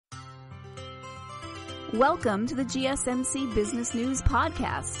Welcome to the GSMC Business News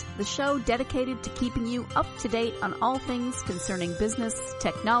Podcast, the show dedicated to keeping you up to date on all things concerning business,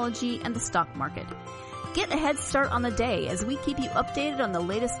 technology, and the stock market. Get a head start on the day as we keep you updated on the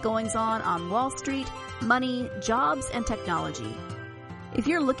latest goings-on on Wall Street, money, jobs, and technology. If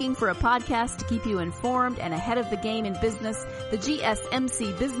you're looking for a podcast to keep you informed and ahead of the game in business, the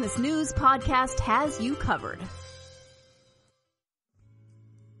GSMC Business News Podcast has you covered.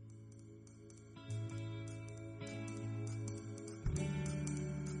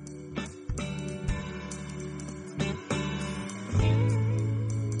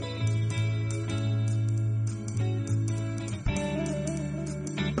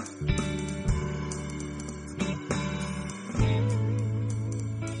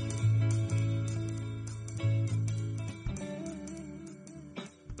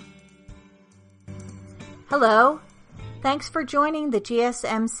 Hello. Thanks for joining the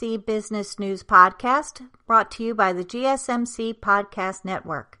GSMC Business News Podcast, brought to you by the GSMC Podcast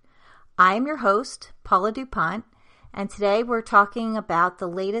Network. I am your host, Paula DuPont, and today we're talking about the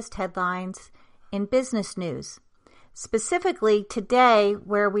latest headlines in business news. Specifically today,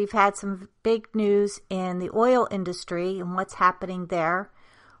 where we've had some big news in the oil industry and what's happening there.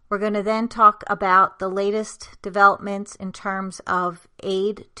 We're going to then talk about the latest developments in terms of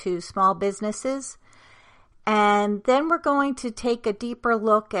aid to small businesses. And then we're going to take a deeper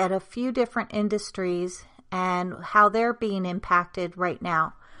look at a few different industries and how they're being impacted right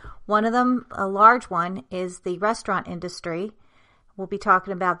now. One of them, a large one, is the restaurant industry. We'll be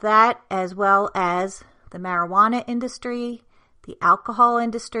talking about that, as well as the marijuana industry, the alcohol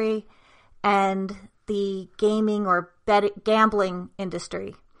industry, and the gaming or gambling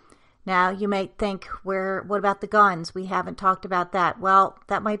industry. Now, you might think, what about the guns? We haven't talked about that. Well,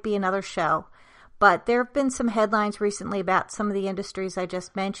 that might be another show. But there have been some headlines recently about some of the industries I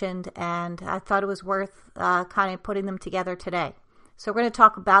just mentioned, and I thought it was worth kind of putting them together today. So we're going to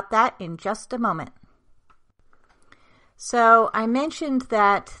talk about that in just a moment. So I mentioned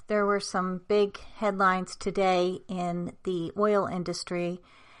that there were some big headlines today in the oil industry,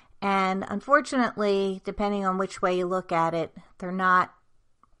 and unfortunately, depending on which way you look at it, they're not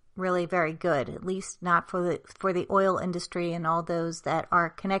really very good, at least not for the oil industry and all those that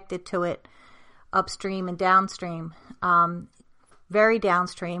are connected to it. Upstream and downstream, very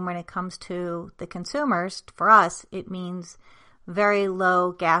downstream when it comes to the consumers. For us, it means very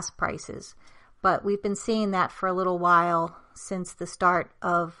low gas prices. But we've been seeing that for a little while since the start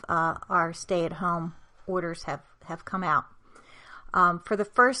of our stay-at-home orders have come out. For the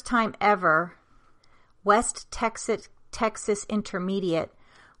first time ever, West Texas Intermediate,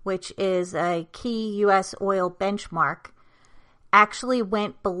 which is a key U.S. oil benchmark, actually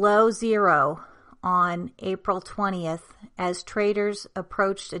went below zero on April 20th as traders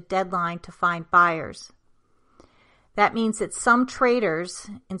approached a deadline to find buyers. That means that some traders,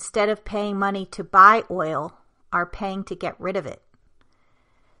 instead of paying money to buy oil, are paying to get rid of it.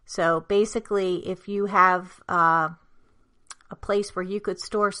 So basically, if you have a place where you could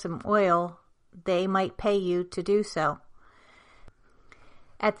store some oil, they might pay you to do so.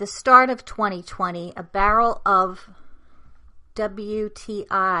 At the start of 2020, a barrel of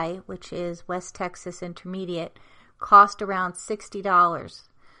WTI, which is West Texas Intermediate, cost around $60.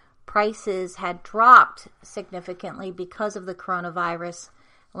 Prices had dropped significantly because of the coronavirus,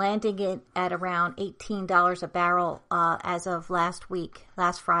 landing it at around $18 a barrel as of last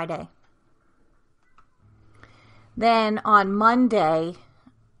Friday. Then on Monday,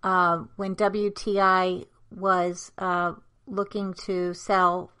 when WTI was looking to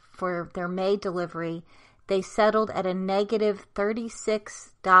sell for their May delivery, they settled at a negative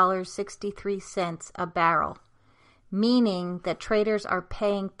 $36.63 a barrel, meaning that traders are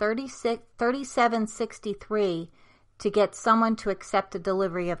paying $37.63 to get someone to accept a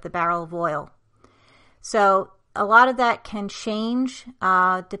delivery of the barrel of oil. So a lot of that can change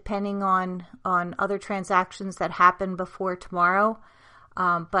depending on other transactions that happen before tomorrow,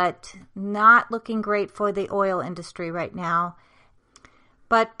 but not looking great for the oil industry right now.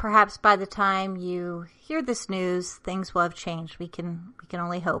 But perhaps by the time you hear this news, things will have changed. We can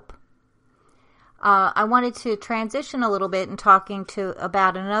only hope. I wanted to transition a little bit in talking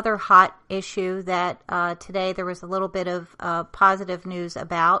about another hot issue that today there was a little bit of positive news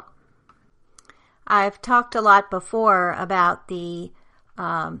about. I've talked a lot before about the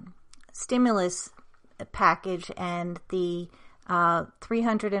stimulus package and the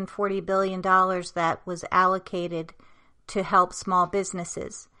 $340 billion that was allocated to help small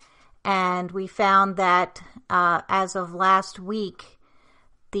businesses. And we found that as of last week,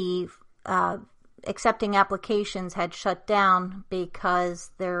 the accepting applications had shut down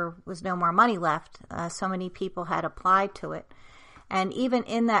because there was no more money left. So many people had applied to it. And even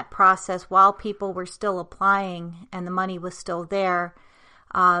in that process, while people were still applying and the money was still there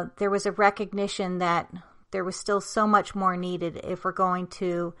was a recognition that there was still so much more needed if we're going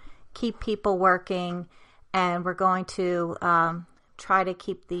to keep people working and we're going to try to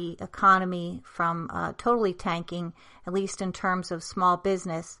keep the economy from totally tanking, at least in terms of small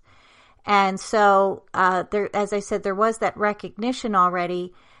business. And so, as I said, there was that recognition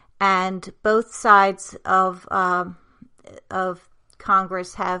already, and both sides of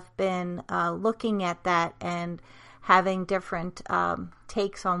Congress have been looking at that and having different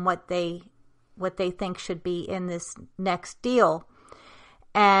takes on what they think should be in this next deal.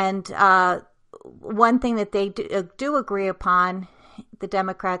 And one thing that they do agree upon, the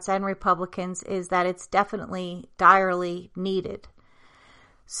Democrats and Republicans, is that it's definitely direly needed.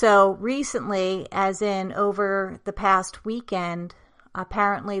 So recently, as in over the past weekend,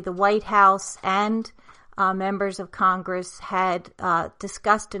 apparently the White House and members of Congress had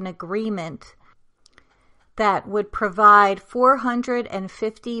discussed an agreement that would provide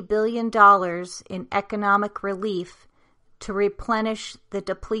 $450 billion in economic relief to replenish the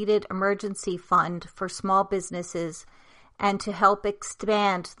depleted emergency fund for small businesses and to help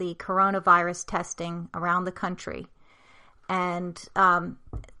expand the coronavirus testing around the country. And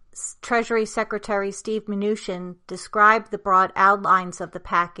Treasury Secretary Steve Mnuchin described the broad outlines of the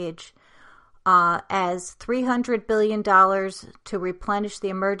package as $300 billion to replenish the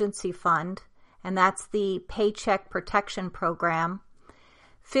emergency fund, and that's the Paycheck Protection Program,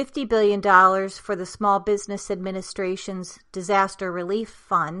 $50 billion for the Small Business Administration's Disaster Relief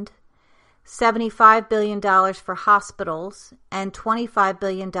Fund, $75 billion for hospitals, and $25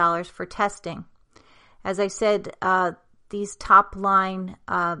 billion for testing. As I said, these top-line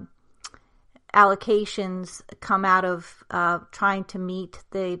allocations come out of trying to meet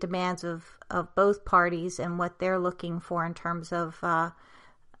the demands of both parties and what they're looking for in terms of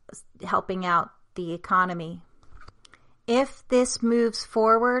helping out the economy. If this moves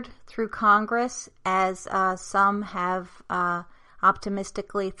forward through Congress, as some have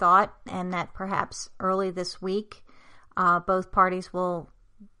optimistically thought, and that perhaps early this week both parties will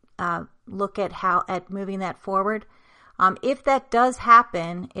look at moving that forward. If that does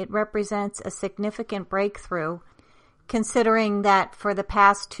happen, it represents a significant breakthrough, considering that for the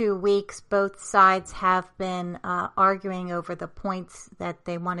past 2 weeks, both sides have been arguing over the points that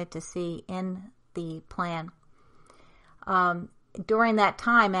they wanted to see in the plan. During that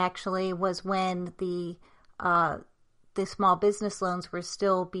time, actually, was when the small business loans were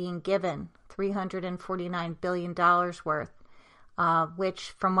still being given, $349 billion worth,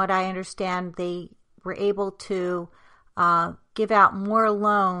 which, from what I understand, they were able to give out more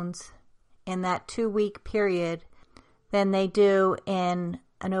loans in that 2-week period than they do in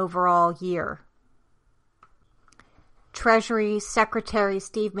an overall year. Treasury Secretary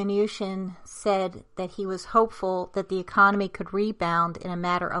Steve Mnuchin said that he was hopeful that the economy could rebound in a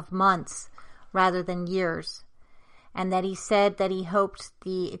matter of months rather than years, and that he said that he hoped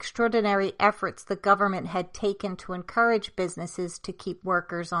the extraordinary efforts the government had taken to encourage businesses to keep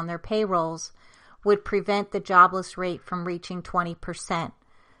workers on their payrolls would prevent the jobless rate from reaching 20%,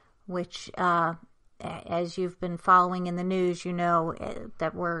 which, as you've been following in the news, you know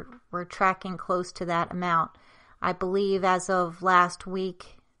that we're tracking close to that amount. I believe as of last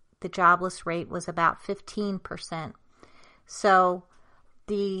week, the jobless rate was about 15%. So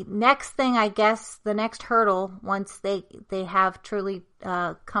the next thing, I guess, the next hurdle, once they have truly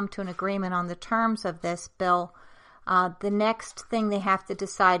come to an agreement on the terms of this bill, the next thing they have to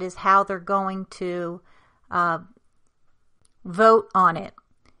decide is how they're going to vote on it.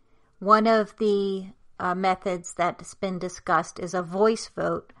 One of the methods that's been discussed is a voice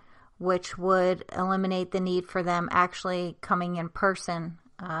vote, which would eliminate the need for them actually coming in person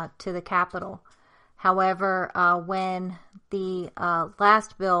to the Capitol. However, when the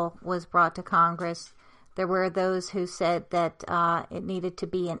last bill was brought to Congress, there were those who said that it needed to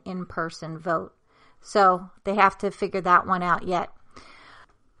be an in-person vote. So they have to figure that one out yet.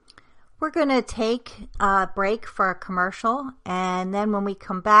 We're going to take a break for a commercial, and then when we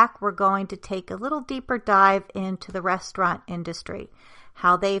come back, we're going to take a little deeper dive into the restaurant industry,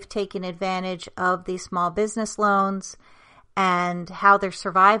 how they've taken advantage of these small business loans and how they're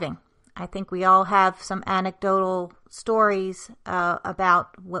surviving. I think we all have some anecdotal stories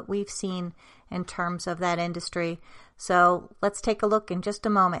about what we've seen in terms of that industry. So let's take a look in just a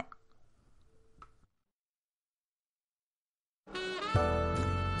moment.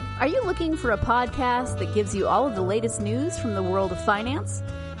 Are you looking for a podcast that gives you all of the latest news from the world of finance?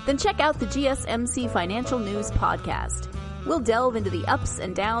 Then check out the GSMC Financial News Podcast. We'll delve into the ups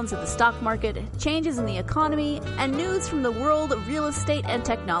and downs of the stock market, changes in the economy, and news from the world of real estate and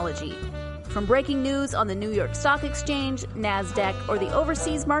technology. From breaking news on the New York Stock Exchange, NASDAQ, or the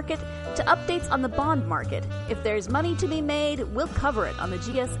overseas market, to updates on the bond market, if there's money to be made, we'll cover it on the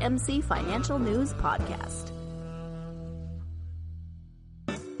GSMC Financial News Podcast.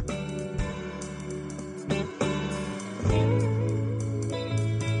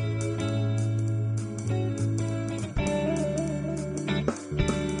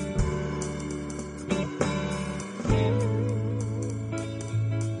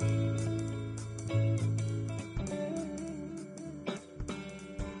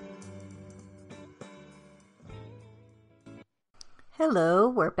 Hello,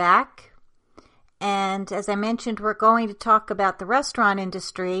 we're back. And as I mentioned, we're going to talk about the restaurant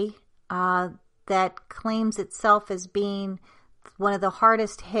industry that claims itself as being one of the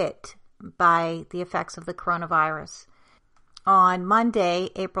hardest hit by the effects of the coronavirus. On Monday,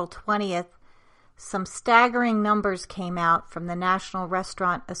 April 20th, some staggering numbers came out from the National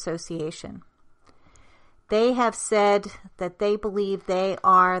Restaurant Association. They have said that they believe they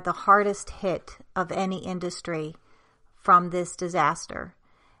are the hardest hit of any industry from this disaster,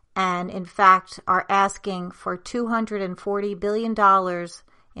 and in fact are asking for $240 billion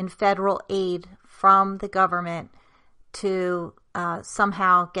in federal aid from the government to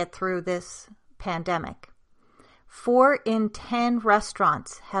somehow get through this pandemic. 4 in 10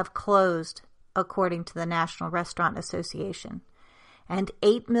 restaurants have closed, according to the National Restaurant Association, and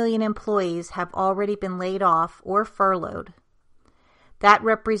 8 million employees have already been laid off or furloughed. That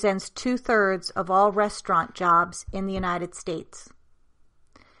represents 2/3 of all restaurant jobs in the United States.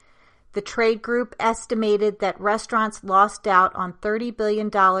 The trade group estimated that restaurants lost out on $30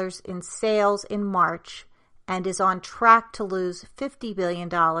 billion in sales in March and is on track to lose $50 billion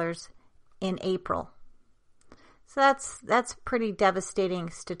in April. So that's pretty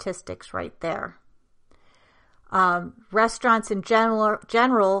devastating statistics right there. Restaurants in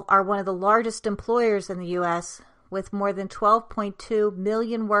general are one of the largest employers in the U.S., with more than 12.2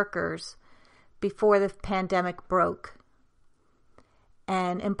 million workers before the pandemic broke.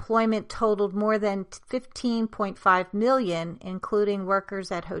 And employment totaled more than 15.5 million, including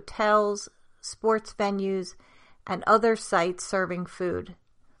workers at hotels, sports venues, and other sites serving food,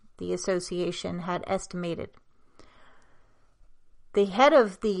 the association had estimated. The head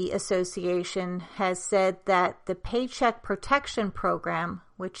of the association has said that the Paycheck Protection Program,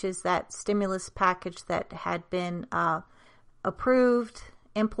 which is that stimulus package that had been approved,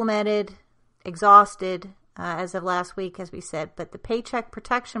 implemented, exhausted as of last week, as we said, but the Paycheck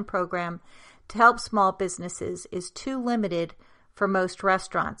Protection Program to help small businesses is too limited for most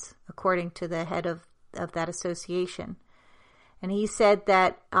restaurants, according to the head of that association. And he said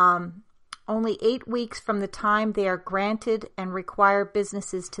that only 8 weeks from the time they are granted and require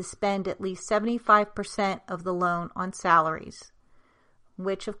businesses to spend at least 75% of the loan on salaries,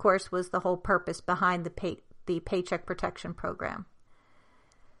 which of course was the whole purpose behind the Paycheck Protection Program.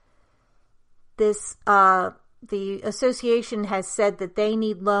 The association has said that they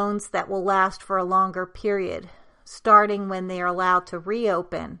need loans that will last for a longer period, starting when they are allowed to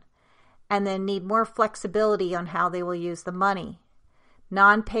reopen, and then need more flexibility on how they will use the money.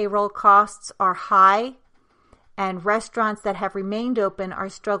 Non-payroll costs are high, and restaurants that have remained open are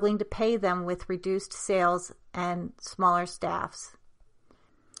struggling to pay them with reduced sales and smaller staffs.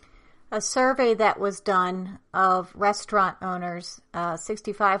 A survey that was done of restaurant owners,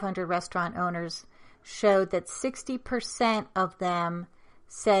 6,500 restaurant owners, showed that 60% of them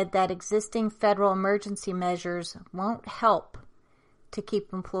said that existing federal emergency measures won't help to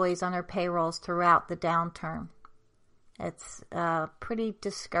keep employees on their payrolls throughout the downturn. It's pretty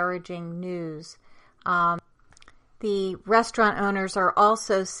discouraging news. The restaurant owners are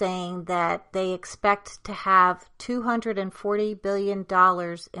also saying that they expect to have $240 billion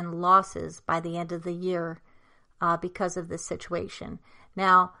in losses by the end of the year because of this situation.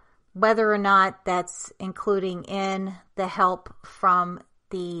 Now, whether or not that's including in the help from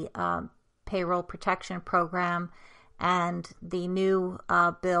the Payroll Protection Program and the new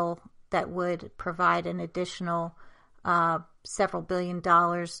bill that would provide an additional several $billion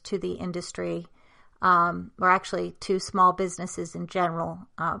to the industry, or actually to small businesses in general.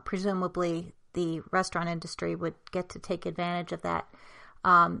 Presumably the restaurant industry would get to take advantage of that.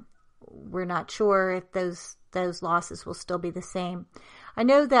 We're not sure if those losses will still be the same. I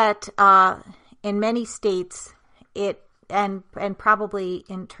know that in many states, and probably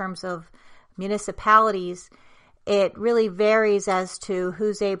in terms of municipalities, it really varies as to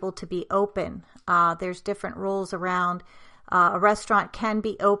who's able to be open. There's different rules around A restaurant can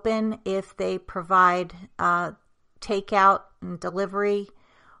be open if they provide takeout and delivery.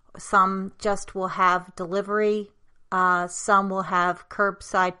 Some just will have delivery. Some will have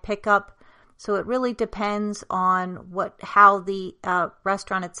curbside pickup. So it really depends on how the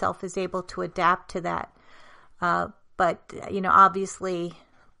restaurant itself is able to adapt to that. But obviously,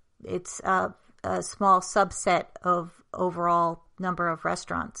 it's a small subset of overall number of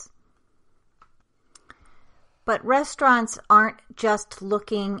restaurants. But restaurants aren't just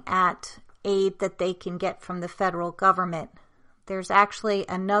looking at aid that they can get from the federal government. There's actually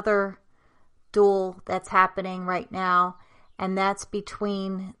another duel that's happening right now, and that's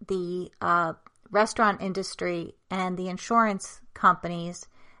between the restaurant industry and the insurance companies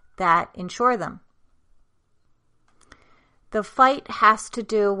that insure them. The fight has to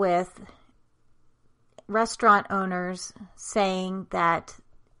do with restaurant owners saying that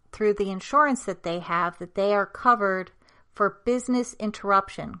through the insurance that they have, that they are covered for business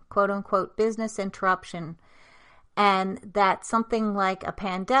interruption, quote unquote, business interruption, and that something like a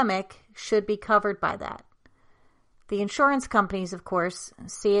pandemic should be covered by that. The insurance companies, of course,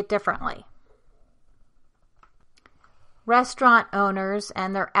 see it differently. Restaurant owners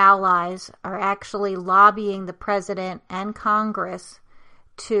and their allies are actually lobbying the president and Congress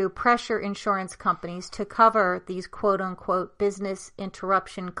to pressure insurance companies to cover these quote-unquote business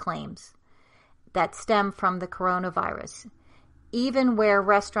interruption claims that stem from the coronavirus, even where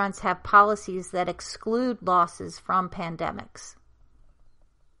restaurants have policies that exclude losses from pandemics.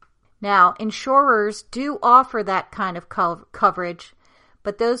 Now, insurers do offer that kind of coverage,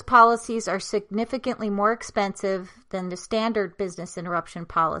 but those policies are significantly more expensive than the standard business interruption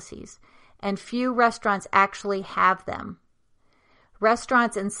policies, and few restaurants actually have them.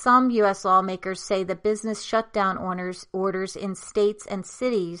 Restaurants and some U.S. lawmakers say the business shutdown orders in states and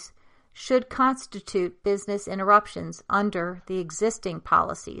cities should constitute business interruptions under the existing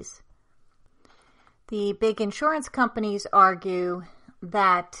policies. The big insurance companies argue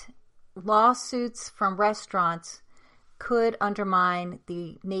that lawsuits from restaurants could undermine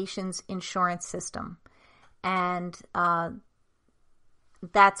the nation's insurance system. And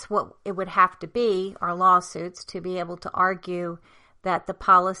that's what it would have to be, our lawsuits, to be able to argue that the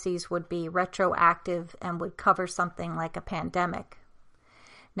policies would be retroactive and would cover something like a pandemic.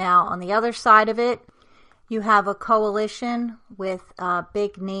 Now, on the other side of it, you have a coalition with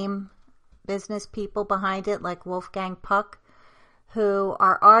big name business people behind it, like Wolfgang Puck, who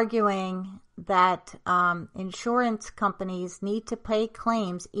are arguing that insurance companies need to pay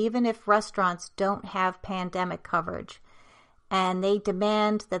claims even if restaurants don't have pandemic coverage. And they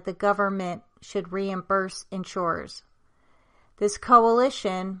demand that the government should reimburse insurers. This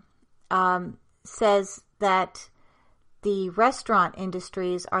coalition says that the restaurant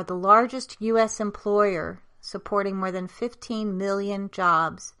industries are the largest U.S. employer, supporting more than 15 million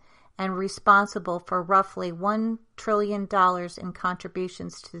jobs and responsible for roughly $1 trillion in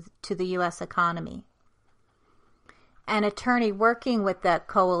contributions to the U.S. economy. An attorney working with that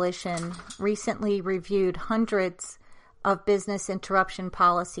coalition recently reviewed hundreds of business interruption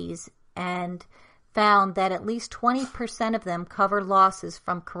policies and found that at least 20% of them cover losses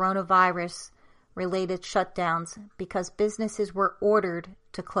from coronavirus-related shutdowns because businesses were ordered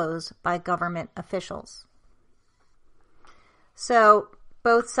to close by government officials. So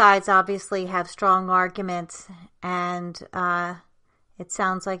both sides obviously have strong arguments, and it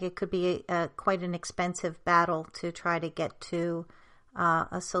sounds like it could be quite an expensive battle to try to get to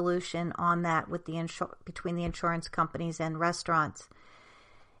a solution on that with between the insurance companies and restaurants.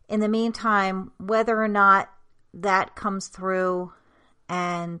 In the meantime, whether or not that comes through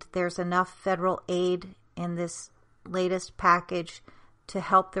and there's enough federal aid in this latest package to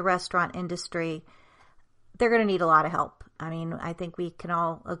help the restaurant industry, they're going to need a lot of help. I mean, I think we can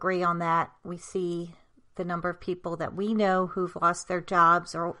all agree on that. We see the number of people that we know who've lost their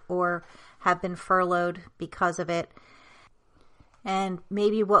jobs or have been furloughed because of it. And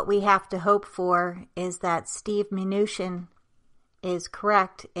maybe what we have to hope for is that Steve Mnuchin is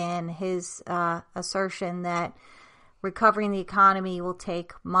correct in his assertion that recovering the economy will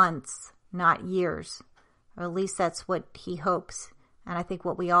take months, not years. Or at least that's what he hopes. And I think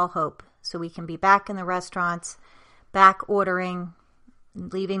what we all hope. So we can be back in the restaurants, back ordering,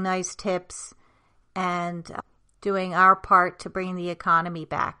 leaving nice tips, and doing our part to bring the economy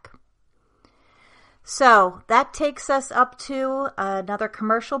back. So that takes us up to another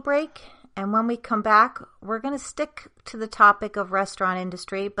commercial break. And when we come back, we're going to stick to the topic of restaurant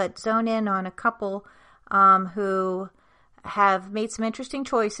industry, but zone in on a couple who have made some interesting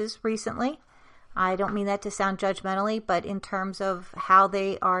choices recently. I don't mean that to sound judgmentally, but in terms of how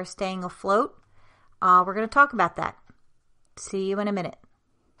they are staying afloat, we're going to talk about that. See you in a minute.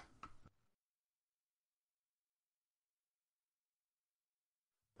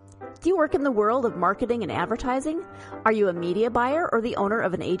 Do you work in the world of marketing and advertising? Are you a media buyer or the owner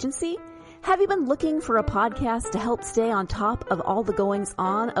of an agency? Have you been looking for a podcast to help stay on top of all the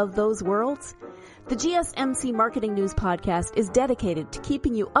goings-on of those worlds? The GSMC Marketing News Podcast is dedicated to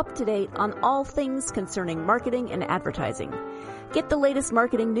keeping you up to date on all things concerning marketing and advertising. Get the latest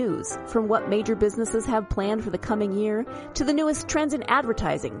marketing news, from what major businesses have planned for the coming year to the newest trends in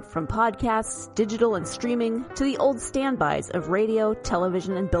advertising, from podcasts, digital and streaming, to the old standbys of radio,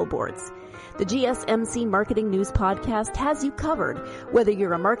 television, and billboards. The GSMC Marketing News Podcast has you covered, whether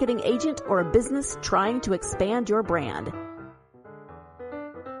you're a marketing agent or a business trying to expand your brand.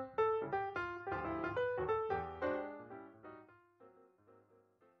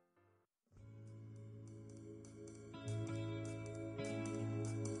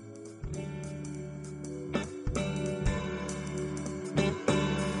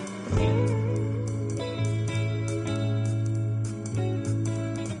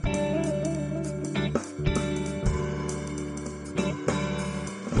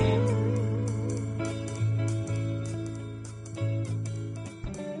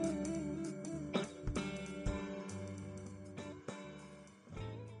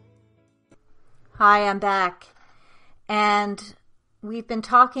 Hi, I'm back. And we've been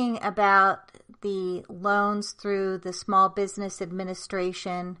talking about the loans through the Small Business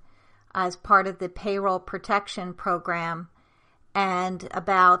Administration as part of the Payroll Protection Program, and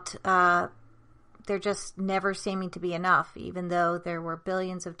about there just never seeming to be enough, even though there were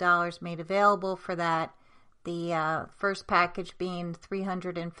billions of dollars made available for that. The first package being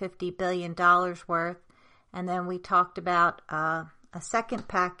 $350 billion worth. And then we talked about a second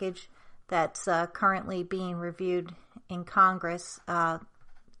package that's currently being reviewed in Congress, that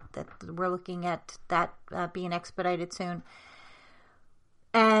we're looking at that being expedited soon.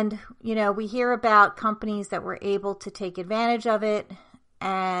 And, you know, we hear about companies that were able to take advantage of it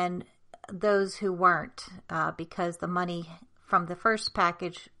and those who weren't, because the money from the first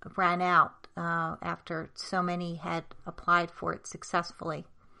package ran out after so many had applied for it successfully.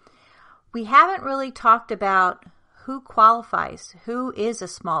 We haven't really talked about who qualifies, who is a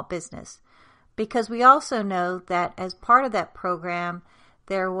small business, because we also know that as part of that program,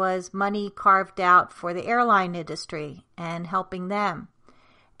 there was money carved out for the airline industry and helping them.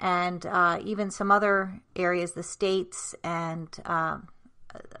 And even some other areas, the states and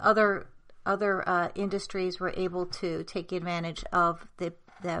other industries were able to take advantage of the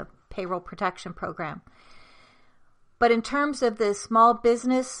payroll protection program. But in terms of the small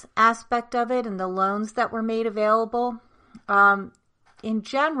business aspect of it and the loans that were made available, in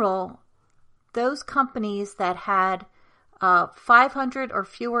general, those companies that had 500 or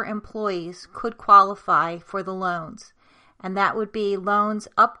fewer employees could qualify for the loans. And that would be loans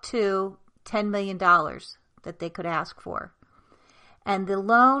up to $10 million that they could ask for. And the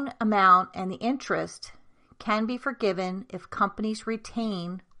loan amount and the interest can be forgiven if companies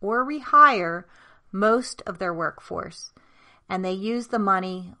retain or rehire most of their workforce, and they use the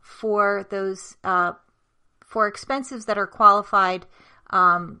money for those for expenses that are qualified,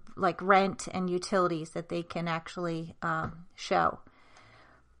 like rent and utilities that they can actually show.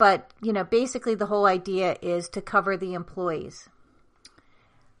 But, you know, basically the whole idea is to cover the employees.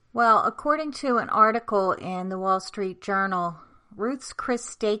 Well, according to an article in the Wall Street Journal, Ruth's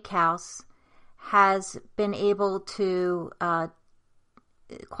Chris Steakhouse has been able to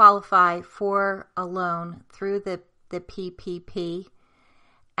qualify for a loan through the PPP,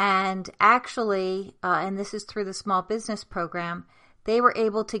 and actually, and this is through the Small Business Program, they were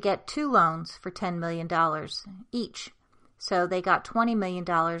able to get 2 loans for $10 million each. So they got $20 million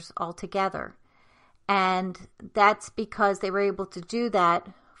altogether. And that's because they were able to do that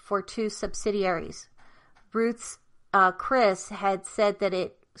for 2 subsidiaries. Ruth's Chris had said that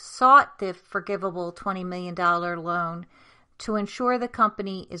it sought the forgivable $20 million loan to ensure the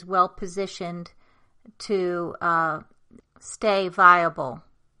company is well positioned to stay viable.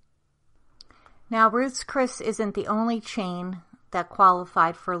 Now, Ruth's Chris isn't the only chain that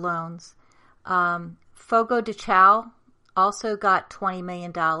qualified for loans. Fogo de Chao also got $20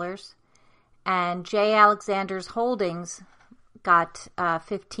 million, and J. Alexander's Holdings got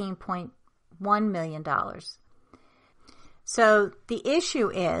 $15.1 million. So the issue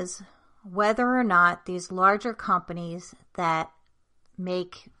is whether or not these larger companies that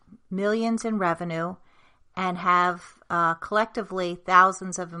make millions in revenue and have collectively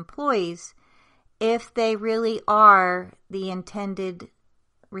thousands of employees, if they really are the intended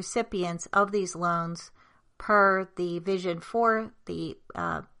recipients of these loans per the vision for the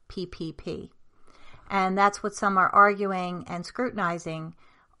PPP. And that's what some are arguing and scrutinizing,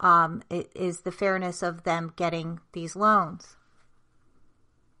 is the fairness of them getting these loans.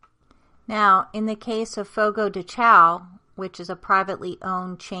 Now, in the case of Fogo de Chão, which is a privately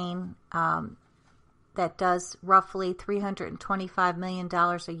owned chain that does roughly $325 million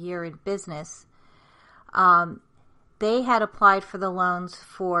a year in business, they had applied for the loans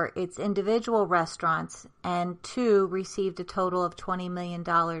for its individual restaurants, and 2 received a total of $20 million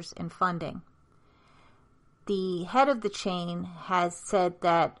in funding. The head of the chain has said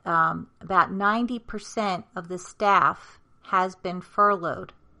that about 90% of the staff has been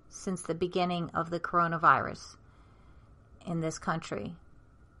furloughed since the beginning of the coronavirus in this country.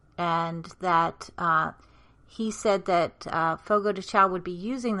 And that he said that Fogo de Chão would be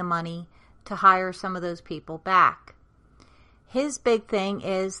using the money to hire some of those people back. His big thing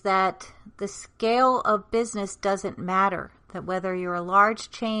is that the scale of business doesn't matter, that whether you're a large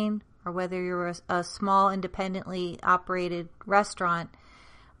chain or whether you're a small independently operated restaurant,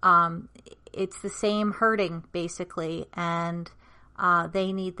 it's the same hurting basically, and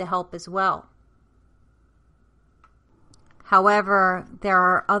they need the help as well. However, there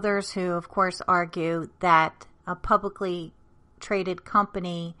are others who, of course, argue that a publicly traded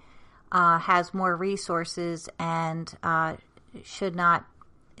company has more resources and should not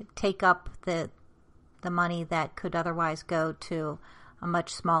take up the money that could otherwise go to a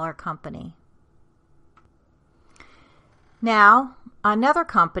much smaller company. Now, another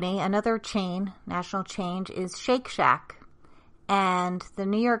company, another chain, national chain, is Shake Shack. And the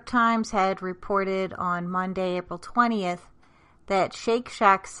New York Times had reported on Monday, April 20th, that Shake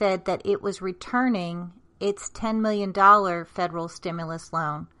Shack said that it was returning its $10 million federal stimulus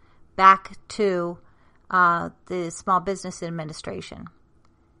loan back to the Small Business Administration.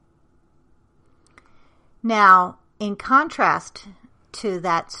 Now, in contrast to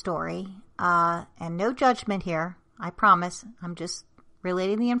that story, and no judgment here, I promise, I'm just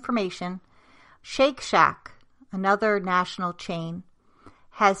relating the information, Shake Shack, another national chain,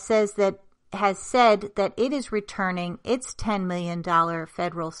 has said that it is returning its $10 million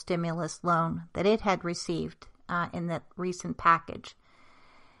federal stimulus loan that it had received in the recent package.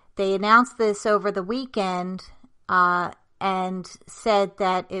 They announced this over the weekend and said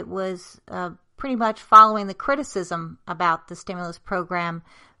that it was pretty much following the criticism about the stimulus program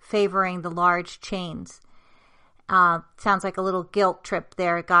favoring the large chains. Sounds like a little guilt trip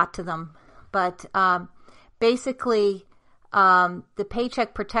there. It got to them. But basically, the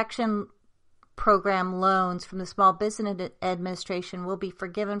Paycheck Protection Program loans from the Small Business Administration will be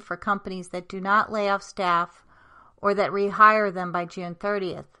forgiven for companies that do not lay off staff or that rehire them by June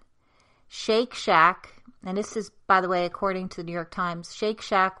 30th. Shake Shack, and this is, by the way, according to the New York Times, Shake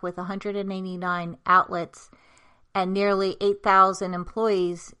Shack with 189 outlets and nearly 8,000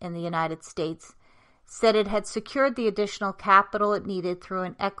 employees in the United States, said it had secured the additional capital it needed through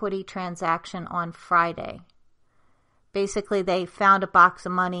an equity transaction on Friday. Basically, they found a box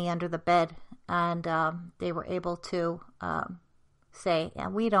of money under the bed, and they were able to say, yeah,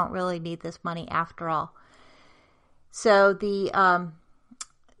 we don't really need this money after all. So the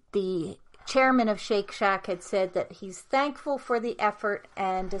chairman of Shake Shack had said that he's thankful for the effort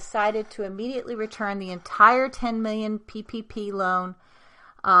and decided to immediately return the entire $10 million PPP loan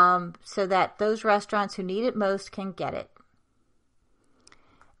so that those restaurants who need it most can get it.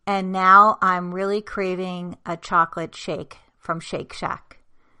 And now I'm really craving a chocolate shake from Shake Shack.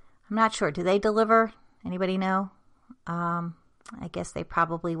 I'm not sure. Do they deliver? Anybody know? I guess they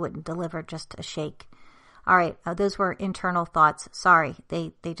probably wouldn't deliver just a shake. All right. Those were internal thoughts. Sorry.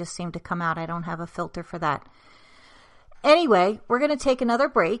 They just seem to come out. I don't have a filter for that. Anyway, we're going to take another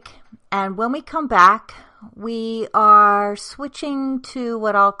break. And when we come back, we are switching to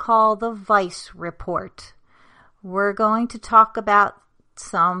what I'll call the Vice Report. We're going to talk about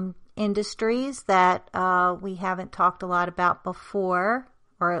some industries that we haven't talked a lot about before,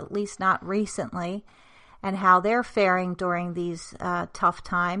 or at least not recently, and how they're faring during these tough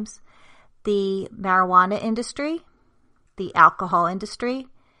times. The marijuana industry, the alcohol industry,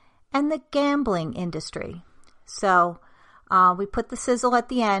 and the gambling industry. So we put the sizzle at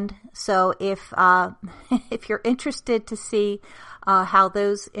the end. So if you're interested to see how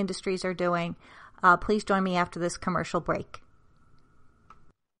those industries are doing, please join me after this commercial break.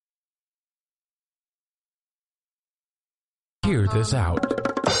 Hear this out.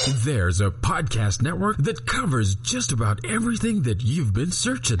 There's a podcast network that covers just about everything that you've been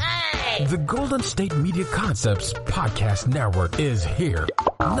searching. Hey! The Golden State Media Concepts Podcast Network is here.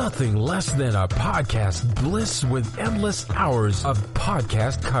 Nothing less than a podcast bliss with endless hours of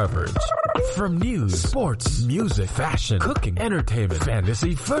podcast coverage. From news, sports, music, fashion, cooking, entertainment,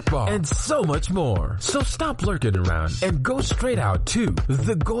 fantasy, football, and so much more. So stop lurking around and go straight out to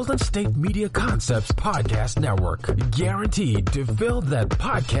the Golden State Media Concepts Podcast Network. Guaranteed to fill that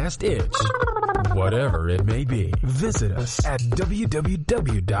podcast itch. Whatever it may be. Visit us at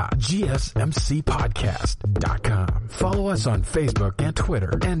www.gsmcpodcast.com. Follow us on Facebook and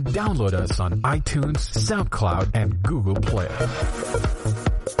Twitter and download us on iTunes, SoundCloud, and Google Play.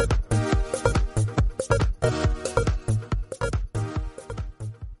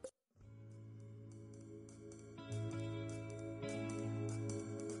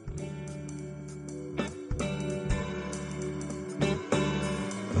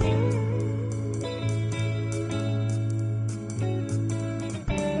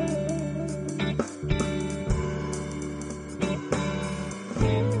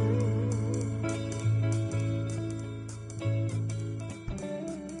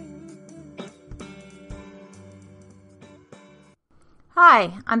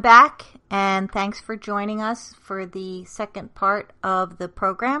 Hi, I'm back, and thanks for joining us for the second part of the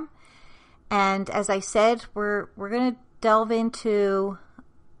program. And as I said, we're going to delve into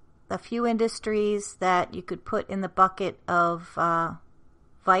a few industries that you could put in the bucket of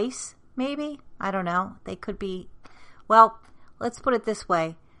vice, maybe? I don't know. They could be, well, let's put it this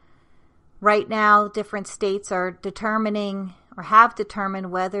way. Right now, different states are determining or have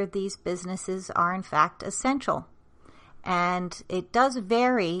determined whether these businesses are in fact essential. And it does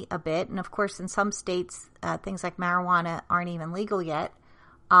vary a bit. And of course, in some states, things like marijuana aren't even legal yet.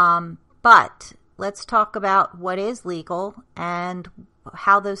 But let's talk about what is legal and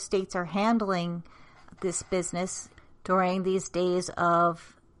how those states are handling this business during these days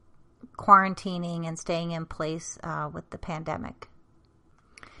of quarantining and staying in place with the pandemic.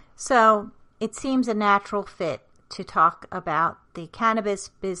 So it seems a natural fit to talk about the cannabis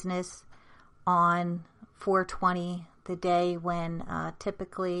business on 4/20, the day when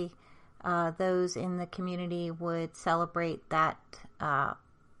typically those in the community would celebrate that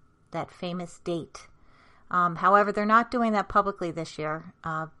famous date. However, they're not doing that publicly this year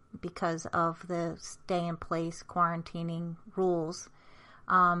because of the stay-in-place quarantining rules.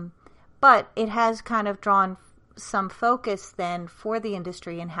 But it has kind of drawn some focus then for the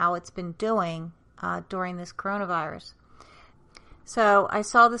industry and how it's been doing during this coronavirus. So I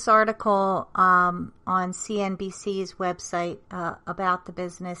saw this article on CNBC's website about the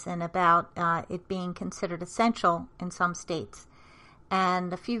business and about it being considered essential in some states.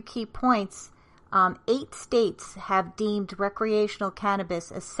 And a few key points. 8 states have deemed recreational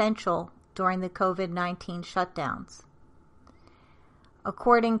cannabis essential during the COVID-19 shutdowns.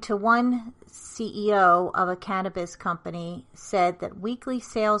 According to one CEO of a cannabis company, said that weekly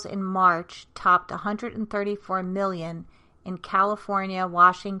sales in March topped 134 million in California,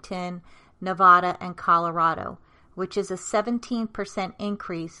 Washington, Nevada, and Colorado, which is a 17%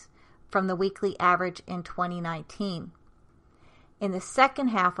 increase from the weekly average in 2019. In the second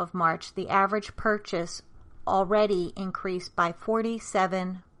half of March, the average purchase already increased by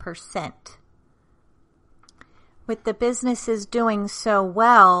 47%. With the businesses doing so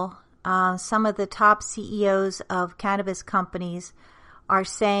well, some of the top CEOs of cannabis companies are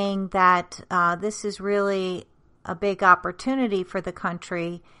saying that this is really a big opportunity for the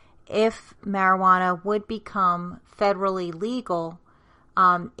country. If marijuana would become federally legal,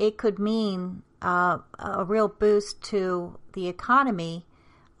 it could mean a real boost to the economy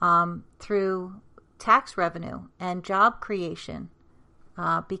through tax revenue and job creation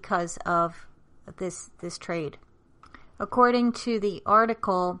because of this trade. According to the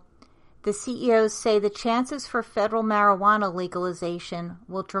article, the CEOs say the chances for federal marijuana legalization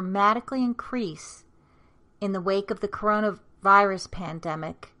will dramatically increase in the wake of the coronavirus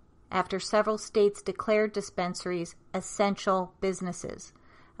pandemic after several states declared dispensaries essential businesses,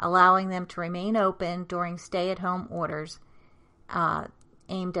 allowing them to remain open during stay-at-home orders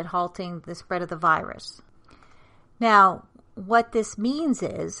aimed at halting the spread of the virus. Now, what this means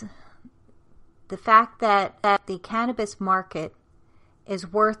is the fact that the cannabis market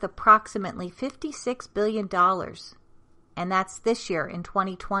is worth approximately $56 billion, and that's this year in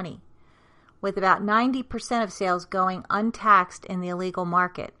 2020, with about 90% of sales going untaxed in the illegal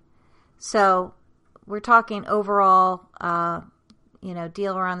market. So we're talking overall,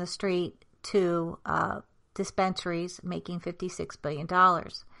 dealer on the street to dispensaries making $56 billion.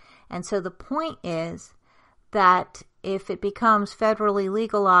 And so the point is that if it becomes federally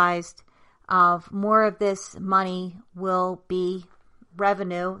legalized, more of this money will be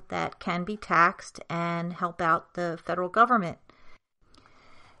revenue that can be taxed and help out the federal government.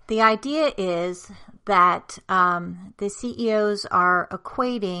 The idea is that the CEOs are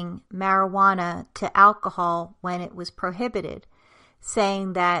equating marijuana to alcohol when it was prohibited,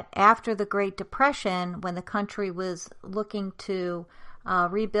 saying that after the Great Depression, when the country was looking to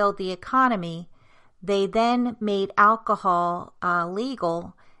rebuild the economy, they then made alcohol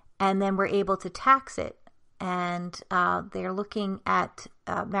legal and then were able to tax it. And they're looking at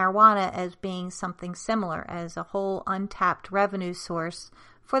marijuana as being something similar, as a whole untapped revenue source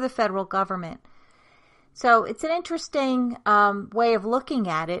for the federal government. So it's an interesting way of looking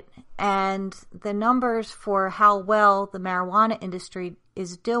at it, and the numbers for how well the marijuana industry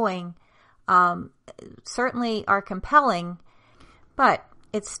is doing certainly are compelling, but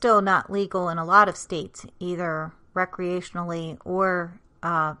it's still not legal in a lot of states, either recreationally or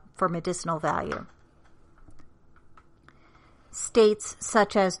for medicinal value. States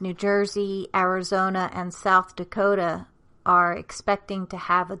such as New Jersey, Arizona, and South Dakota are expecting to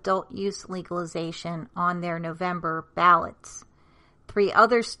have adult use legalization on their November ballots. 3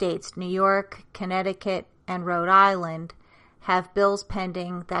 other states, New York, Connecticut, and Rhode Island, have bills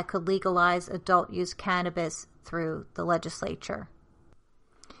pending that could legalize adult use cannabis through the legislature.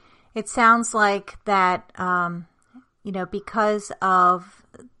 It sounds like that, because of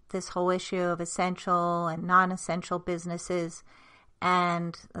this whole issue of essential and non-essential businesses,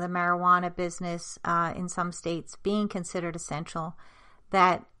 and the marijuana business in some states being considered essential,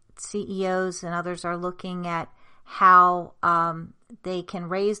 that CEOs and others are looking at how they can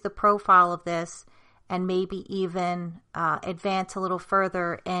raise the profile of this and maybe even advance a little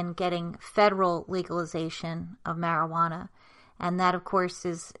further in getting federal legalization of marijuana. And that, of course,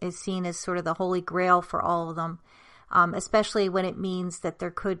 is seen as sort of the holy grail for all of them, especially when it means that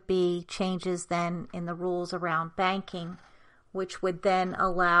there could be changes then in the rules around banking, which would then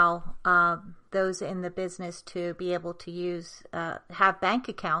allow those in the business to be able to use, have bank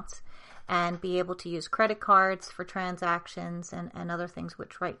accounts and be able to use credit cards for transactions and other things,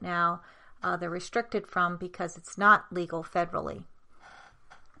 which right now they're restricted from because it's not legal federally.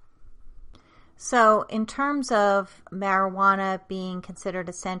 So in terms of marijuana being considered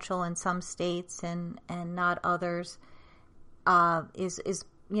essential in some states and not others, is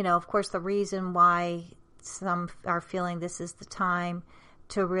of course the reason why some are feeling this is the time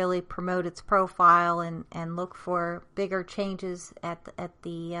to really promote its profile and look for bigger changes at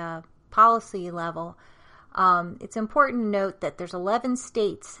the policy level. It's important to note that there's 11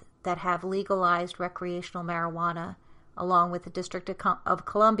 states that have legalized recreational marijuana, along with the District of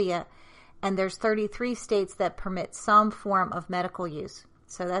Columbia, and there's 33 states that permit some form of medical use.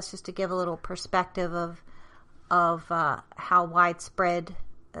 So that's just to give a little perspective of how widespread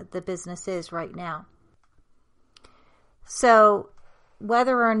the business is right now. So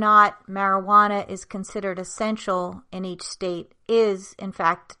whether or not marijuana is considered essential in each state is, in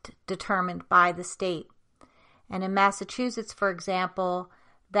fact, determined by the state. And in Massachusetts, for example,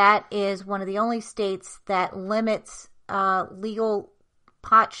 that is one of the only states that limits legal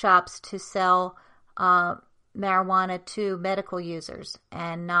pot shops to sell marijuana to medical users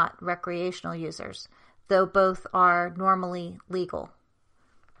and not recreational users, though both are normally legal.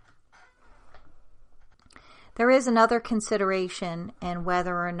 There is another consideration in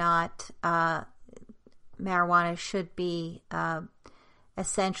whether or not marijuana should be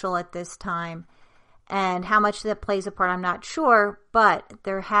essential at this time, and how much that plays a part I'm not sure, but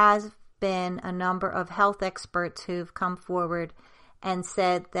there has been a number of health experts who've come forward and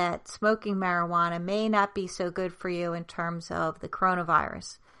said that smoking marijuana may not be so good for you in terms of the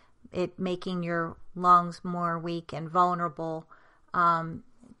coronavirus, it making your lungs more weak and vulnerable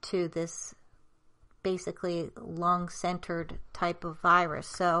to this basically lung-centered type of virus.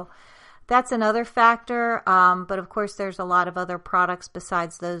 So that's another factor. But of course, there's a lot of other products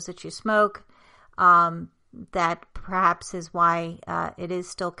besides those that you smoke that perhaps is why it is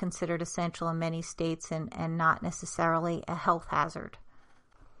still considered essential in many states and not necessarily a health hazard.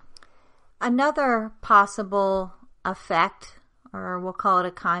 Another possible effect, or we'll call it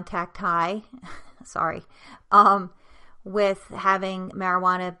a contact high, with having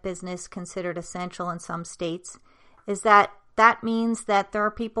marijuana business considered essential in some states, is that means that there are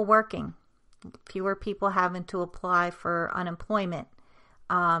people working, fewer people having to apply for unemployment.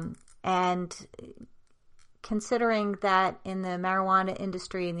 And considering that in the marijuana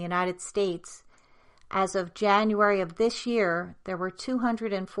industry in the United States, as of January of this year, there were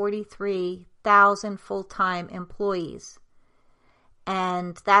 243,000 full-time employees.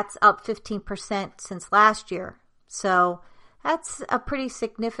 And that's up 15% since last year. So that's a pretty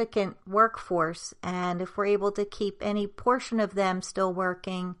significant workforce. And if we're able to keep any portion of them still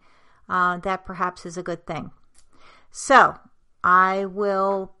working, that perhaps is a good thing. So I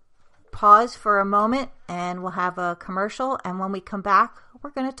will pause for a moment and we'll have a commercial. And when we come back, we're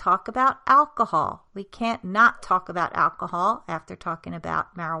going to talk about alcohol. We can't not talk about alcohol after talking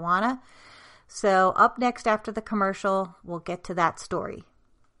about marijuana. So up next after the commercial, we'll get to that story.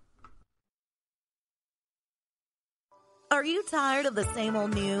 Are you tired of the same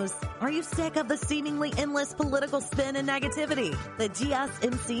old news? Are you sick of the seemingly endless political spin and negativity? The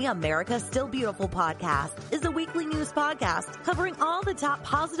GSMC America's Still Beautiful podcast is a weekly news podcast covering all the top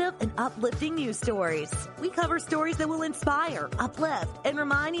positive and uplifting news stories. We cover stories that will inspire, uplift, and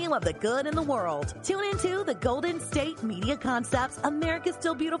remind you of the good in the world. Tune into the Golden State Media Concepts America's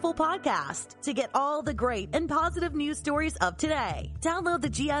Still Beautiful podcast to get all the great and positive news stories of today. Download the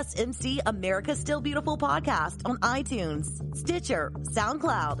GSMC America's Still Beautiful podcast on iTunes, Stitcher,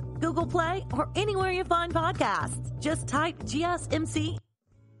 SoundCloud, Google Play, or anywhere you find podcasts. Just type GSMC.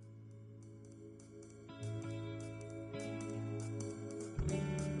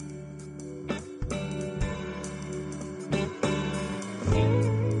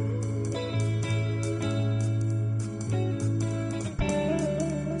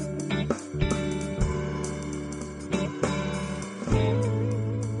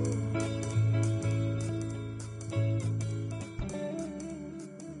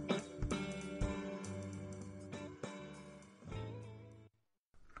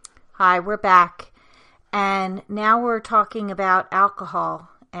 Hi, we're back. And now we're talking about alcohol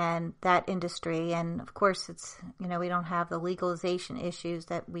and that industry. And of course, it's, we don't have the legalization issues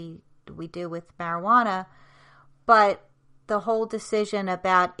that we do with marijuana, but the whole decision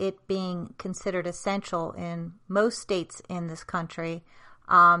about it being considered essential in most states in this country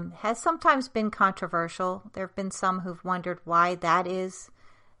has sometimes been controversial. There have been some who've wondered why that is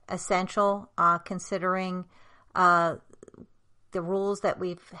essential, considering the rules that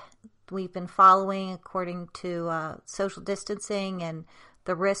we've been following according to social distancing and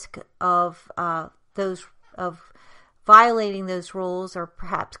the risk of violating those rules, or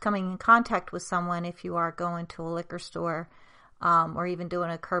perhaps coming in contact with someone if you are going to a liquor store or even doing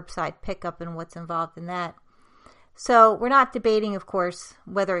a curbside pickup and what's involved in that. So we're not debating, of course,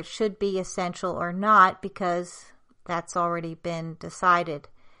 whether it should be essential or not, because that's already been decided.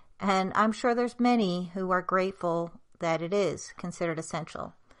 And I'm sure there's many who are grateful that it is considered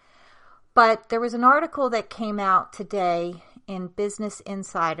essential. But there was an article that came out today in Business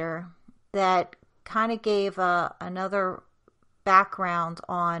Insider that kind of gave another background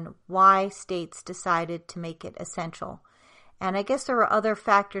on why states decided to make it essential. And I guess there were other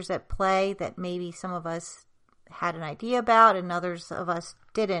factors at play that maybe some of us had an idea about and others of us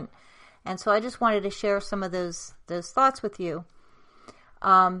didn't. And so I just wanted to share some of those thoughts with you.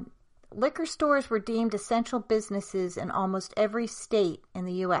 Liquor stores were deemed essential businesses in almost every state in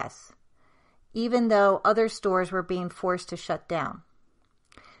the U.S., even though other stores were being forced to shut down.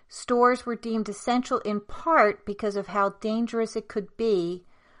 Stores were deemed essential in part because of how dangerous it could be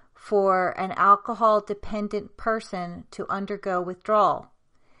for an alcohol-dependent person to undergo withdrawal,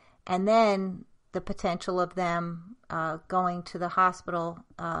 and then the potential of them going to the hospital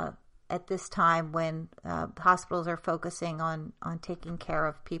at this time when hospitals are focusing on taking care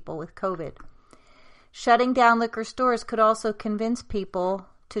of people with COVID. Shutting down liquor stores could also convince people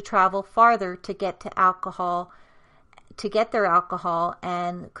to travel farther to get their alcohol,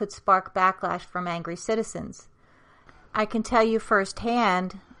 and could spark backlash from angry citizens. I can tell you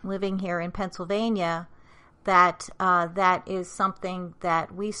firsthand, living here in Pennsylvania, that that is something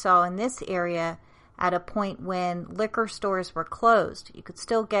that we saw in this area at a point when liquor stores were closed. You could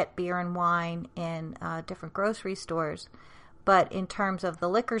still get beer and wine in different grocery stores, but in terms of the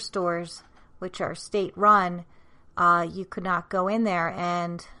liquor stores, which are state-run, you could not go in there.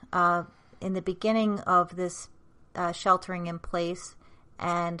 And in the beginning of this sheltering in place,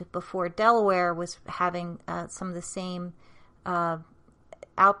 and before Delaware was having some of the same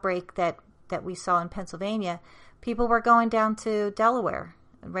outbreak that we saw in Pennsylvania, people were going down to Delaware,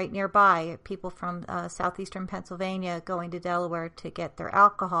 right nearby. People from southeastern Pennsylvania going to Delaware to get their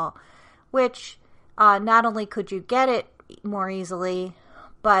alcohol, which not only could you get it more easily,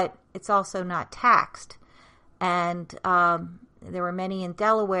 but it's also not taxed. And there were many in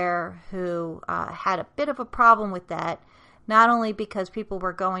Delaware who had a bit of a problem with that, not only because people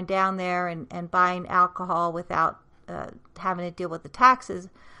were going down there and buying alcohol without having to deal with the taxes,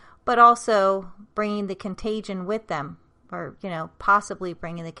 but also bringing the contagion with them, or, possibly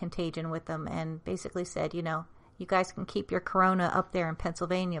bringing the contagion with them, and basically said, you guys can keep your Corona up there in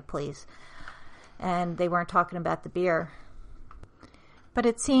Pennsylvania, please. And they weren't talking about the beer. But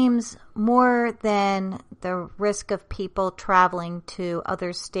it seems more than the risk of people traveling to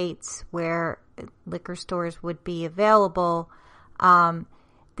other states where liquor stores would be available,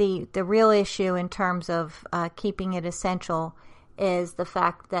 The real issue in terms of keeping it essential is the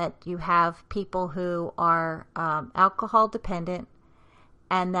fact that you have people who are alcohol dependent,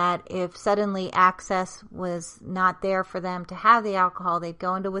 and that if suddenly access was not there for them to have the alcohol, they'd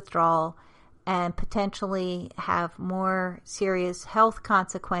go into withdrawal and potentially have more serious health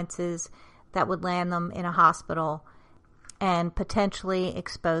consequences that would land them in a hospital and potentially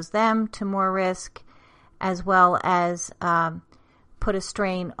expose them to more risk, as well as put a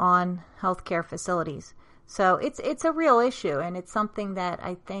strain on healthcare facilities. So it's a real issue, and it's something that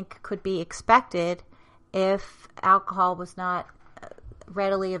I think could be expected if alcohol was not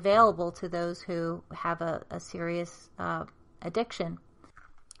readily available to those who have a serious addiction.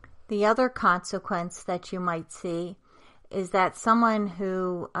 The other consequence that you might see is that someone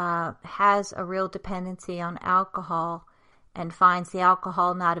who has a real dependency on alcohol and finds the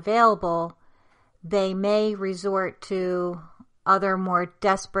alcohol not available, they may resort to other more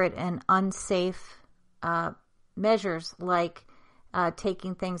desperate and unsafe measures, like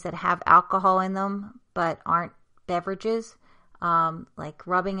taking things that have alcohol in them but aren't beverages, like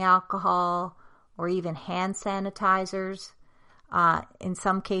rubbing alcohol or even hand sanitizers. In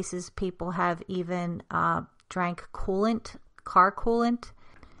some cases, people have even drank coolant, car coolant.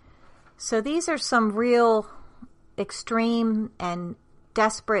 So these are some real extreme and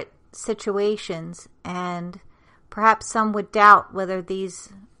desperate situations, and perhaps some would doubt whether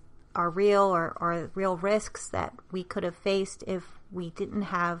these are real or real risks that we could have faced if we didn't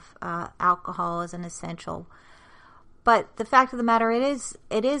have alcohol as an essential. But the fact of the matter, it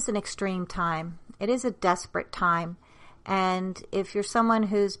is an extreme time. It is a desperate time. And if you're someone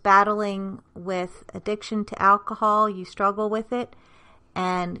who's battling with addiction to alcohol, you struggle with it,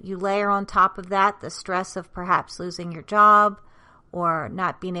 and you layer on top of that the stress of perhaps losing your job or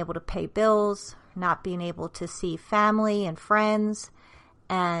not being able to pay bills, not being able to see family and friends,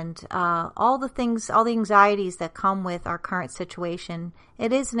 and all the anxieties that come with our current situation,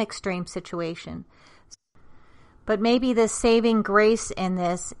 it is an extreme situation. But maybe the saving grace in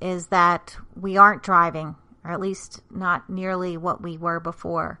this is that we aren't driving, or at least not nearly what we were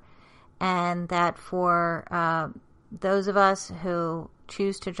before. And that for those of us who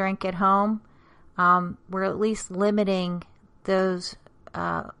choose to drink at home, we're at least limiting those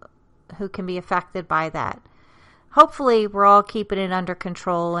who can be affected by that. Hopefully we're all keeping it under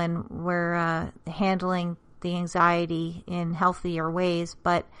control and we're handling the anxiety in healthier ways.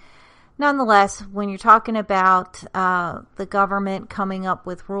 But nonetheless, when you're talking about the government coming up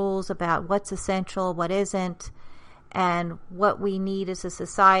with rules about what's essential, what isn't, and what we need as a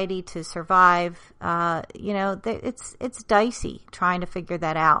society to survive, it's dicey trying to figure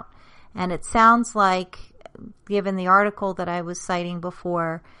that out. And it sounds like, given the article that I was citing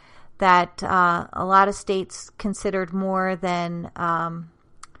before, that a lot of states considered more than,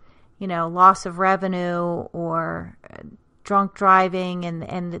 loss of revenue or drunk driving,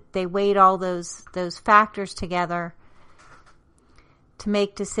 and they weighed all those factors together to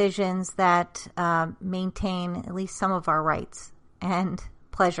make decisions that maintain at least some of our rights and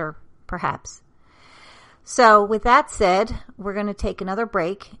pleasure, perhaps. So with that said, we're going to take another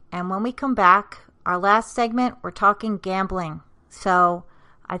break, and when we come back, our last segment, we're talking gambling. So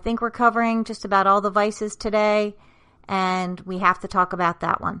I think we're covering just about all the vices today, and we have to talk about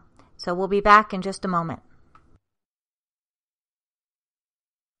that one. So we'll be back in just a moment.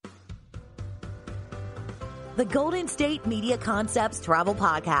 The Golden State Media Concepts Travel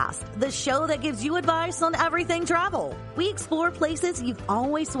Podcast, the show that gives you advice on everything travel. We explore places you've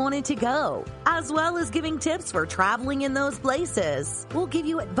always wanted to go, as well as giving tips for traveling in those places. We'll give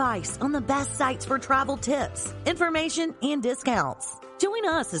you advice on the best sites for travel tips, information, and discounts. Join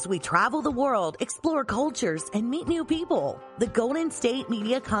us as we travel the world, explore cultures, and meet new people. The Golden State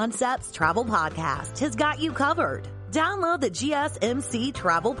Media Concepts Travel Podcast has got you covered. Download the GSMC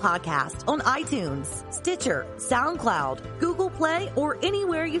Travel Podcast on iTunes, Stitcher, SoundCloud, Google Play, or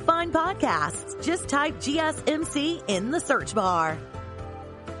anywhere you find podcasts. Just type GSMC in the search bar.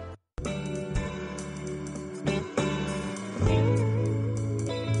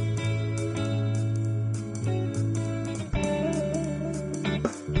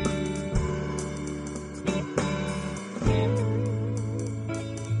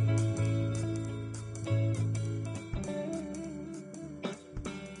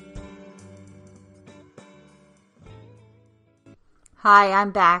 Hi, I'm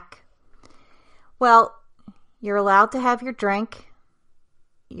back. Well, you're allowed to have your drink.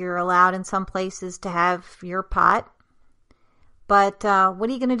 You're allowed in some places to have your pot. But what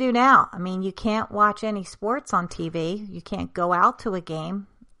are you going to do now? I mean, you can't watch any sports on TV. You can't go out to a game.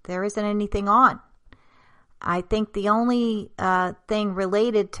 There isn't anything on. I think the only thing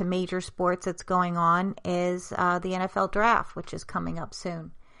related to major sports that's going on is the NFL draft, which is coming up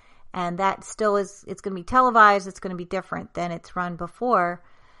soon. And that still is, it's going to be televised. It's going to be different than it's run before.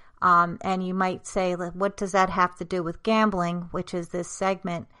 And you might say, what does that have to do with gambling, which is this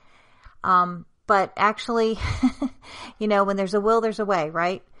segment? But actually, when there's a will, there's a way,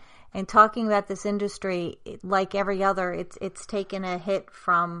 right? And talking about this industry, like every other, it's taken a hit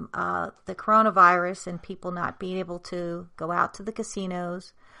from the coronavirus and people not being able to go out to the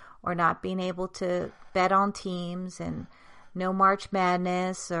casinos or not being able to bet on teams, and no March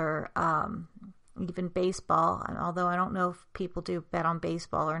Madness or even baseball, although I don't know if people do bet on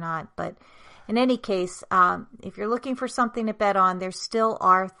baseball or not. But in any case, if you're looking for something to bet on, there still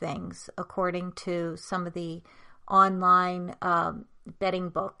are things, according to some of the online betting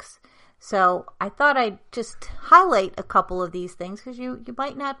books. So I thought I'd just highlight a couple of these things because you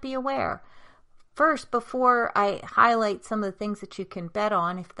might not be aware. First, before I highlight some of the things that you can bet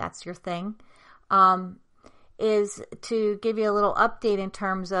on, if that's your thing, is to give you a little update in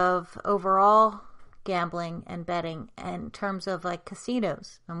terms of overall gambling and betting, and in terms of like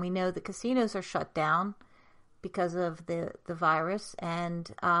casinos. And we know the casinos are shut down because of the virus,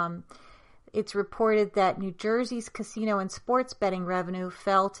 and it's reported that New Jersey's casino and sports betting revenue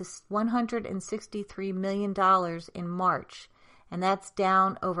fell to $163 million in March, and that's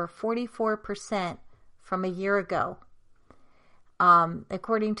down over 44% from a year ago.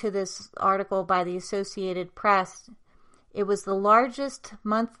 According to this article by the Associated Press, it was the largest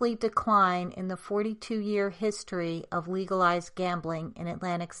monthly decline in the 42-year history of legalized gambling in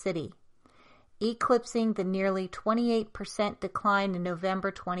Atlantic City, eclipsing the nearly 28% decline in November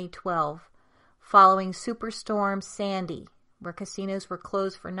 2012, following Superstorm Sandy, where casinos were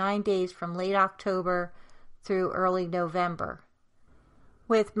closed for 9 days from late October through early November.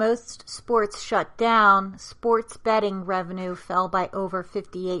 With most sports shut down, sports betting revenue fell by over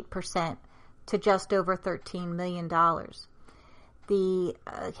 58% to just over $13 million. The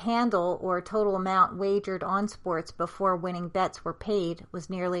handle, or total amount wagered on sports before winning bets were paid, was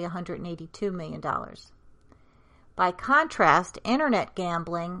nearly $182 million. By contrast, internet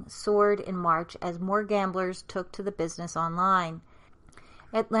gambling soared in March as more gamblers took to the business online.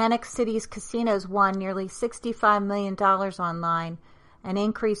 Atlantic City's casinos won nearly $65 million online, an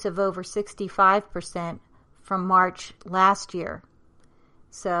increase of over 65% from March last year.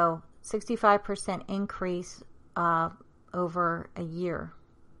 So 65% increase over a year.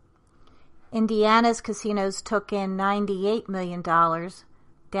 Indiana's casinos took in $98 million,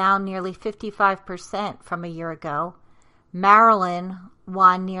 down nearly 55% from a year ago. Maryland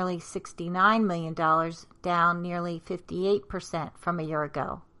won nearly $69 million, down nearly 58% from a year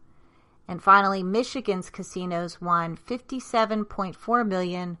ago. And finally, Michigan's casinos won $57.4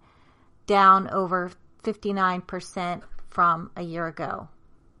 million, down over 59% from a year ago.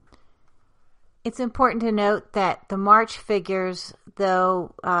 It's important to note that the March figures,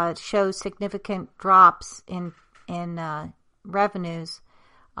 though, show significant drops in revenues,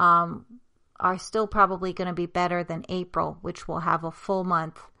 are still probably going to be better than April, which will have a full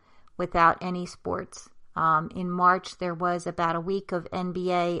month without any sports. In March, there was about a week of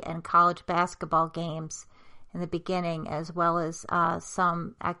NBA and college basketball games in the beginning, as well as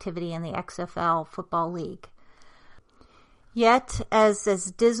some activity in the XFL Football League. Yet, as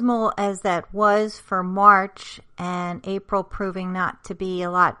dismal as that was for March, and April proving not to be a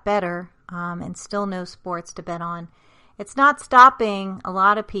lot better, and still no sports to bet on, it's not stopping a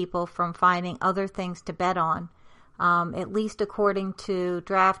lot of people from finding other things to bet on, at least according to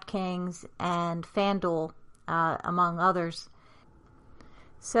DraftKings and FanDuel, among others.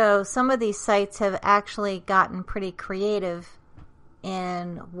 So some of these sites have actually gotten pretty creative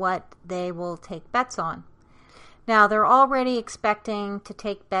in what they will take bets on. Now, they're already expecting to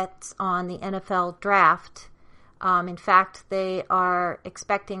take bets on the NFL draft. In fact, they are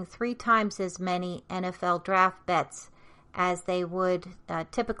expecting 3 times as many NFL draft bets as they would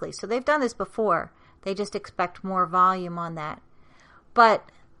typically. So they've done this before. They just expect more volume on that. But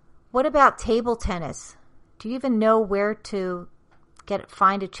what about table tennis? Do you even know where to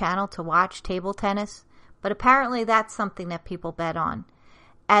find a channel to watch table tennis? But apparently that's something that people bet on,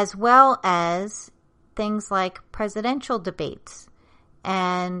 as well as things like presidential debates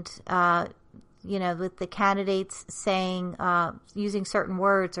and, with the candidates saying, using certain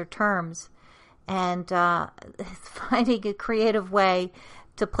words or terms, and finding a creative way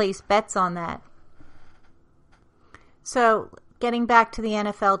to place bets on that. So getting back to the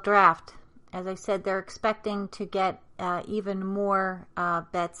NFL draft, as I said, they're expecting to get even more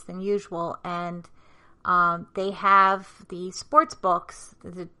bets than usual, and they have the sports books,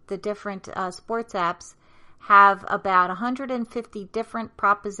 the different sports apps have about 150 different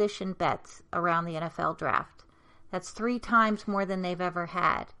proposition bets around the NFL draft. That's 3 times more than they've ever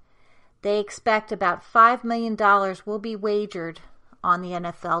had. They expect about $5 million will be wagered on the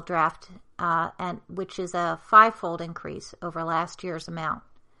NFL draft, and which is a 5-fold increase over last year's amount.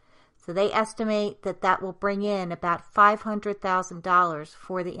 So they estimate that will bring in about $500,000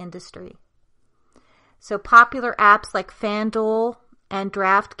 for the industry. So popular apps like FanDuel and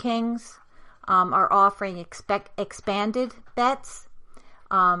DraftKings are offering expanded bets,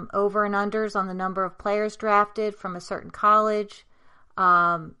 over and unders on the number of players drafted from a certain college.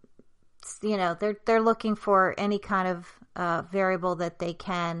 They're looking for any kind of variable that they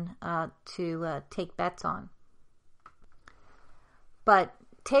can to take bets on. But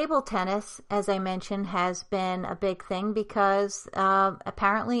table tennis, as I mentioned, has been a big thing because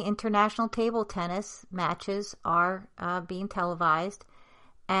apparently international table tennis matches are being televised,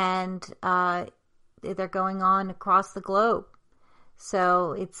 and they're going on across the globe.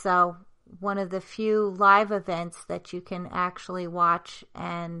 So it's one of the few live events that you can actually watch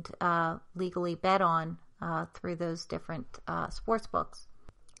and legally bet on through those different sports books.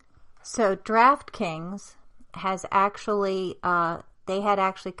 So DraftKings has actually they had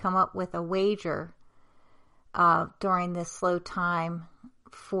actually come up with a wager during this slow time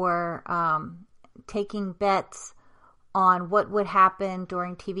for taking bets on what would happen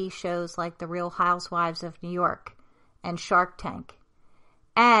during TV shows like The Real Housewives of New York and Shark Tank.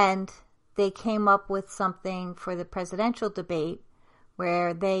 And they came up with something for the presidential debate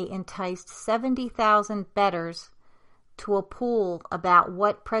where they enticed 70,000 bettors to a pool about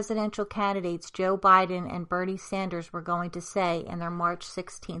what presidential candidates Joe Biden and Bernie Sanders were going to say in their March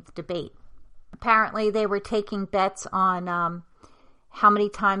 16th debate. Apparently, they were taking bets on how many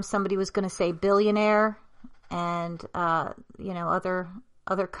times somebody was going to say billionaire and other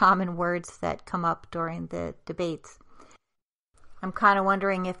common words that come up during the debates. I'm kind of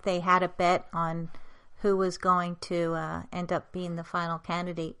wondering if they had a bet on who was going to end up being the final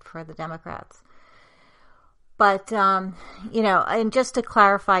candidate for the Democrats. But, and just to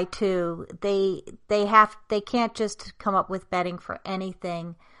clarify too, they can't just come up with betting for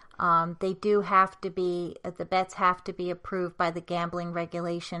anything. They do have to be, the bets have to be approved by the gambling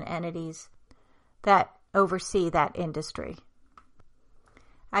regulation entities that oversee that industry.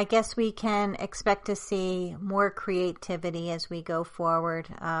 I guess we can expect to see more creativity as we go forward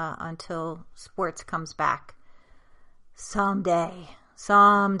until sports comes back. Someday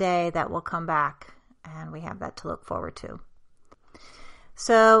that will come back, and we have that to look forward to.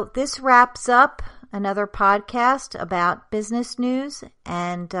 So this wraps up another podcast about business news,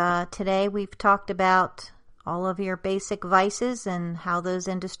 and today we've talked about all of your basic vices and how those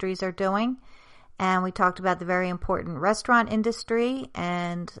industries are doing. And we talked about the very important restaurant industry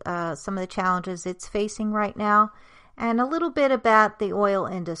and some of the challenges it's facing right now, and a little bit about the oil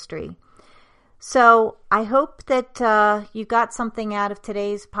industry. So I hope that you got something out of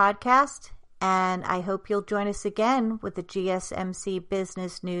today's podcast, and I hope you'll join us again with the GSMC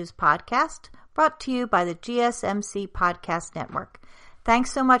Business News Podcast, brought to you by the GSMC Podcast Network.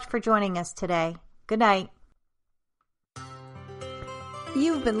 Thanks so much for joining us today. Good night.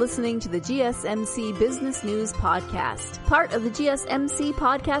 You've been listening to the GSMC Business News Podcast, part of the GSMC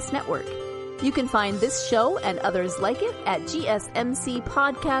Podcast Network. You can find this show and others like it at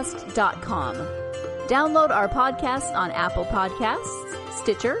gsmcpodcast.com. Download our podcast on Apple Podcasts,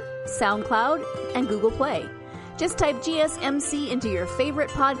 Stitcher, SoundCloud, and Google Play. Just type GSMC into your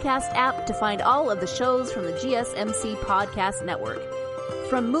favorite podcast app to find all of the shows from the GSMC Podcast Network.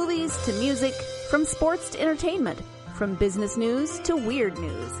 From movies to music, from sports to entertainment, from business news to weird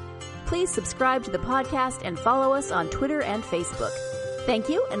news. Please subscribe to the podcast and follow us on Twitter and Facebook. Thank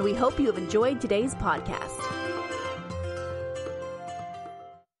you, and we hope you have enjoyed today's podcast.